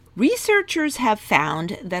Researchers have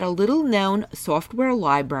found that a little-known software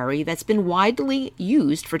library that's been widely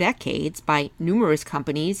used for decades by numerous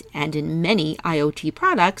companies and in many IoT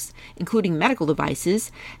products, including medical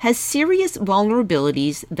devices, has serious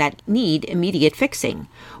vulnerabilities that need immediate fixing.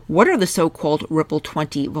 What are the so-called Ripple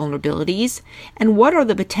 20 vulnerabilities, and what are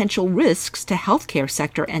the potential risks to healthcare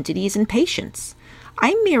sector entities and patients?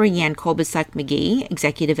 I'm Marianne Kolbasuk-McGee,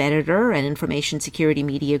 Executive Editor at Information Security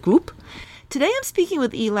Media Group. Today I'm speaking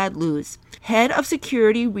with Elad Luz, Head of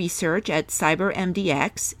Security Research at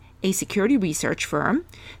CyberMDX, a security research firm.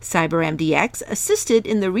 CyberMDX assisted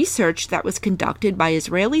in the research that was conducted by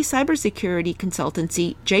Israeli cybersecurity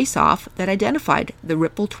consultancy JSOF that identified the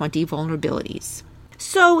Ripple 20 vulnerabilities.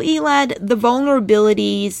 So, Elad, the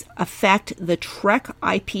vulnerabilities affect the TREC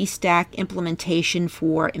IP stack implementation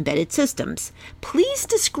for embedded systems. Please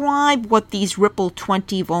describe what these Ripple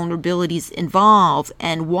 20 vulnerabilities involve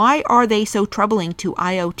and why are they so troubling to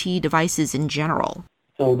IoT devices in general?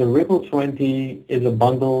 So the Ripple 20 is a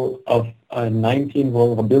bundle of 19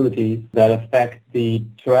 vulnerabilities that affect the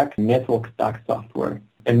TREC network stack software.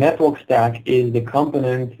 A network stack is the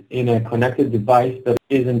component in a connected device that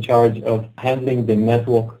is in charge of handling the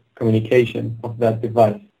network communication of that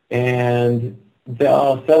device. And there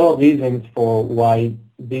are several reasons for why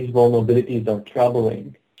these vulnerabilities are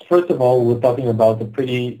troubling. First of all, we're talking about a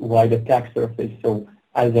pretty wide attack surface. So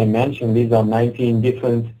as I mentioned, these are 19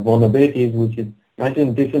 different vulnerabilities, which is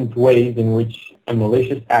 19 different ways in which a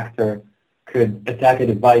malicious actor could attack a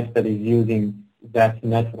device that is using that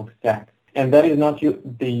network stack. And that is not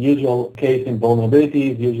the usual case in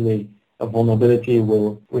vulnerabilities. Usually a vulnerability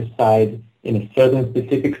will reside in a certain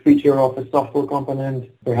specific feature of a software component.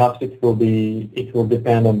 Perhaps it will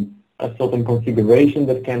depend on a certain configuration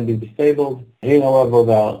that can be disabled. Here, however,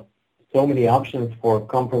 there are so many options for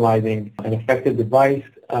compromising an affected device,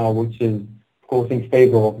 which is of course in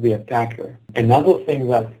favor of the attacker. Another thing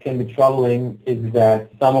that can be troubling is that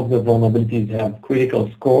some of the vulnerabilities have critical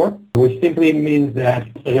score, which simply means that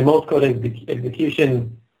remote code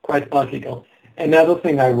execution quite critical. Another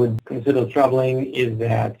thing I would consider troubling is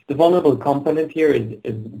that the vulnerable component here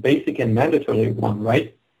is basic and mandatory one,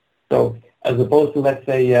 right? So as opposed to, let's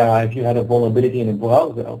say, if you had a vulnerability in a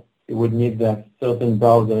browser, you would need that certain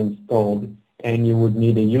browser installed, and you would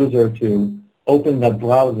need a user to open that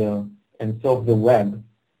browser and surf the web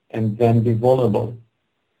and then be vulnerable.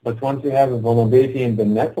 But once you have a vulnerability in the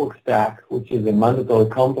network stack, which is a mandatory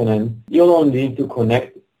component, you'll only need to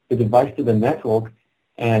connect the device to the network,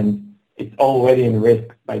 and it's already in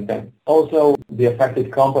risk by then. Also, the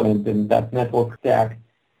affected component in that network stack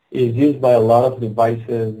is used by a lot of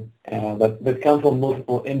devices that come from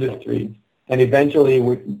multiple industries. And eventually,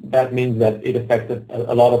 that means that it affects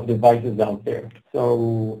a lot of devices out there.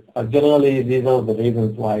 So generally, these are the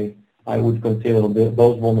reasons why I would consider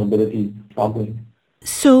those vulnerabilities troubling.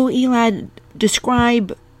 So, Elad,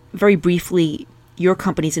 describe very briefly your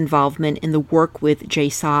company's involvement in the work with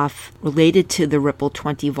JSOF related to the Ripple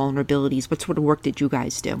 20 vulnerabilities. What sort of work did you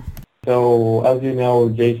guys do? So, as you know,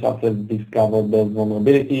 JSOF has discovered those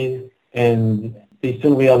vulnerabilities, and they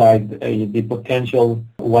soon realized the potential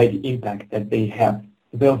wide impact that they have.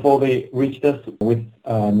 Therefore, they reached us with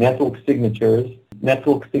network signatures.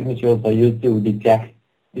 Network signatures are used to detect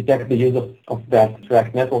the use of that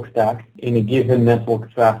TREC network stack in a given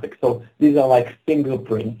network traffic. So these are like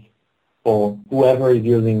fingerprints for whoever is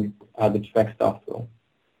using the TREC software.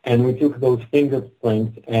 And we took those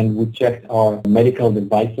fingerprints and we checked our medical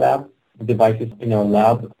device lab, devices in our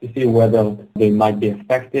lab, to see whether they might be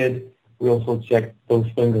affected. We also checked those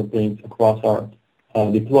fingerprints across our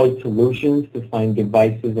deployed solutions to find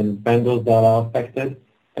devices and vendors that are affected.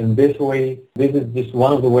 And this way, this is just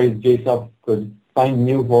one of the ways JSOF could find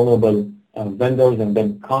new vulnerable vendors and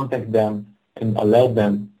then contact them and alert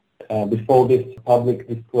them before this public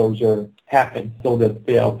disclosure happens so that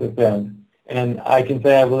they are prepared. And I can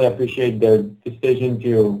say I really appreciate their decision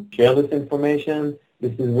to share this information.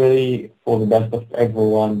 This is really for the best of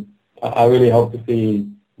everyone. I really hope to see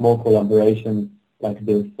more collaboration like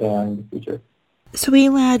this in the future. So,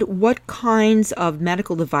 Elad, what kinds of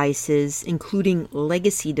medical devices, including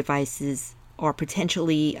legacy devices, are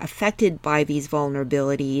potentially affected by these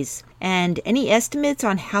vulnerabilities? And any estimates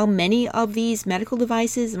on how many of these medical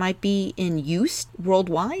devices might be in use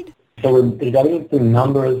worldwide? So regarding to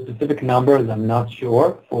numbers, specific numbers, I'm not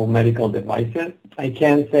sure for medical devices. I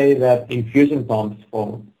can say that infusion pumps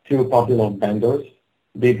for two popular vendors,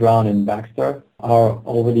 B. Braun and Baxter, are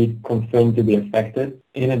already confirmed to be affected.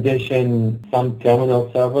 In addition, some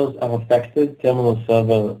terminal servers are affected. Terminal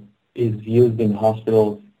server is used in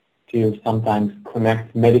hospitals to sometimes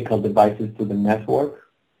connect medical devices to the network.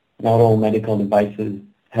 Not all medical devices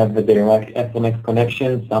have a direct Ethernet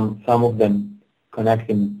connection. Some of them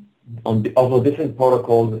connecting over different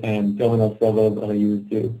protocols, and terminal servers are used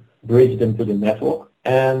to bridge them to the network.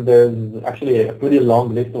 And there's actually a pretty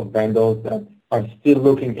long list of vendors that are still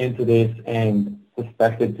looking into this and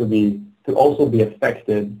suspected to also be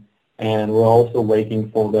affected. And we're also waiting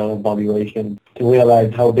for their evaluation to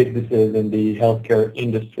realize how big this is in the healthcare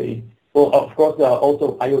industry. Well, of course, there are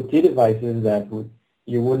also IoT devices that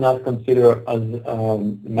you would not consider as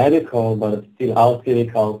medical, but still are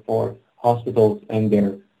critical for hospitals and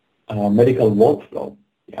their medical workflow,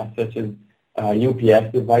 such as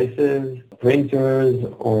UPS devices, printers,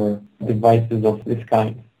 or devices of this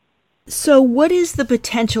kind. So what is the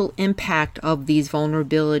potential impact of these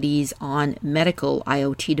vulnerabilities on medical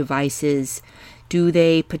IoT devices? Do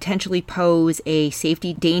they potentially pose a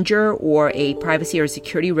safety danger or a privacy or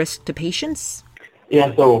security risk to patients?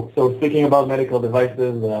 Yeah, so speaking about medical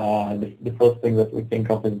devices, the first thing that we think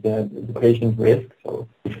of is the patient risk.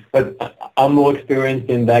 But I'm more experienced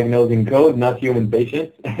in diagnosing code, not human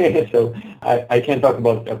patients. So I can't talk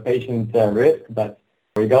about a patient risk, but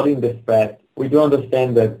regarding this threat, we do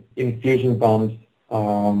understand that infusion pumps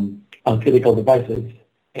are critical devices,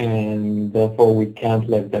 and therefore we can't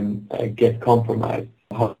let them get compromised.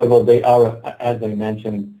 However, they are, as I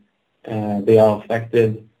mentioned, they are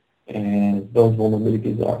affected, and those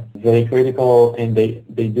vulnerabilities are very critical, and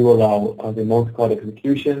they do allow remote code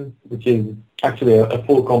execution, which is actually a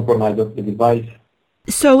full compromise of the device.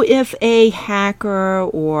 So if a hacker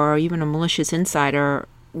or even a malicious insider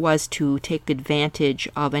was to take advantage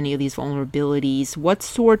of any of these vulnerabilities, what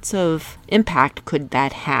sorts of impact could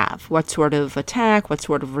that have? What sort of attack, what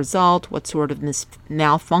sort of result, what sort of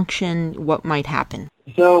malfunction, what might happen?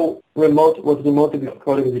 So remote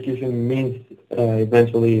code execution means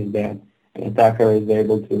eventually is that an attacker is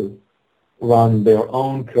able to run their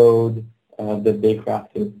own code that they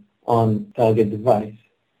crafted on target device.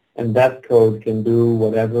 And that code can do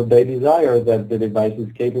whatever they desire that the device is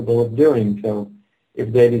capable of doing. So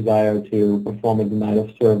if they desire to perform a denial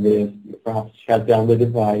of service, perhaps shut down the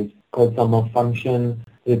device, cause some malfunction,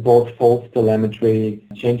 report false telemetry,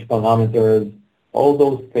 change parameters, all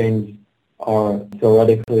those things are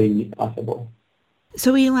theoretically possible.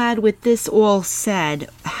 So Elad, with this all said,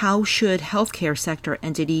 how should healthcare sector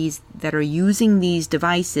entities that are using these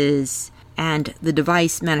devices and the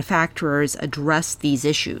device manufacturers address these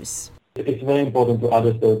issues? It's very important to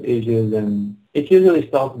address those issues, and it usually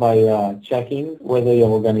starts by checking whether your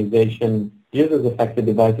organization uses affected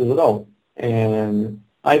devices at all. And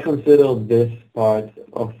I consider this part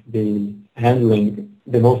of the handling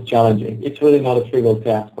the most challenging. It's really not a trivial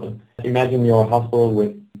task. Imagine you're a hospital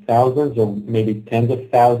with thousands or maybe tens of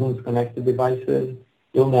thousands connected devices.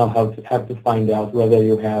 You'll now have to find out whether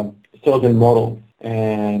you have certain models,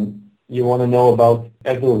 and you want to know about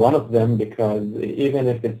every one of them, because even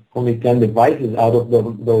if it's only 10 devices out of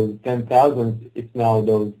those 10,000, it's now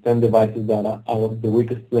those 10 devices that are the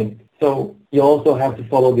weakest link. So you also have to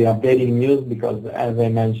follow the updating news, because as I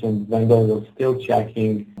mentioned, vendors are still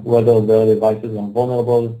checking whether their devices are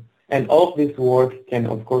vulnerable. And all of this work can,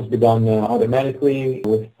 of course, be done automatically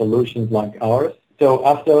with solutions like ours. So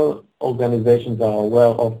after organizations are aware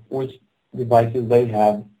of which devices they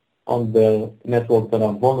have on the network that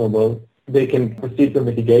are vulnerable, they can proceed to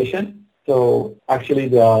mitigation. So actually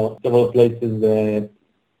there are several places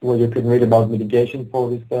where you can read about mitigation for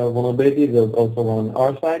this vulnerability. There's also one on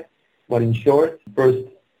our side. But in short, first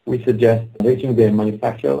we suggest reaching the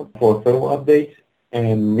manufacturer for a firmware update,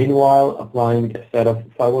 and meanwhile applying a set of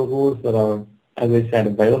firewall rules that are, as I said,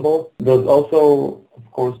 available. There's also, of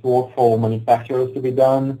course, work for manufacturers to be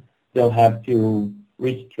done. They'll have to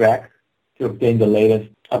reach track to obtain the latest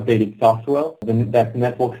updated software, that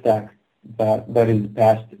network stack that is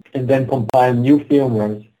passed, and then compile new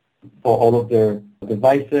firmwares for all of their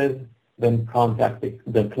devices, then contact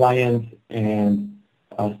the clients and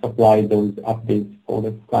supply those updates for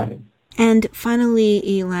the clients. And finally,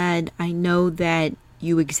 Elad, I know that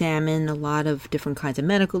you examine a lot of different kinds of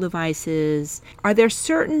medical devices. Are there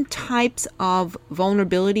certain types of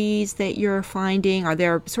vulnerabilities that you're finding? Are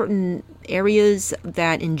there certain areas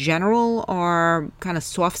that in general are kind of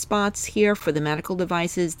soft spots here for the medical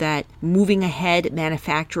devices that moving ahead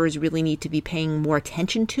manufacturers really need to be paying more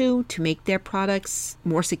attention to make their products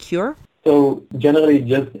more secure? So generally,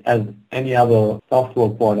 just as any other software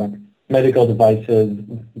product, medical devices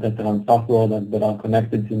that run software that are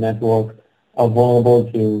connected to network are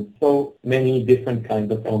vulnerable to so many different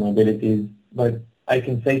kinds of vulnerabilities. But I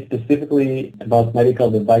can say specifically about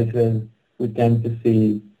medical devices, we tend to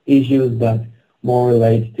see issues that more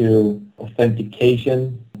relate to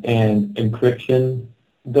authentication and encryption.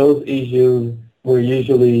 Those issues were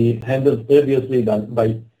usually handled previously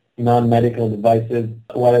by non-medical devices.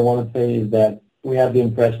 What I want to say is that we have the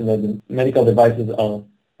impression that the medical devices are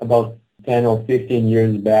about 10 or 15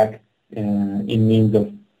 years back in means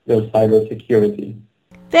of their cybersecurity.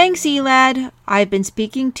 Thanks, Elad. I've been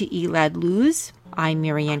speaking to Elad Luz. I'm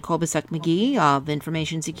Marianne Kolbasuk-McGee of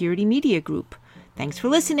Information Security Media Group. Thanks for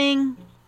listening.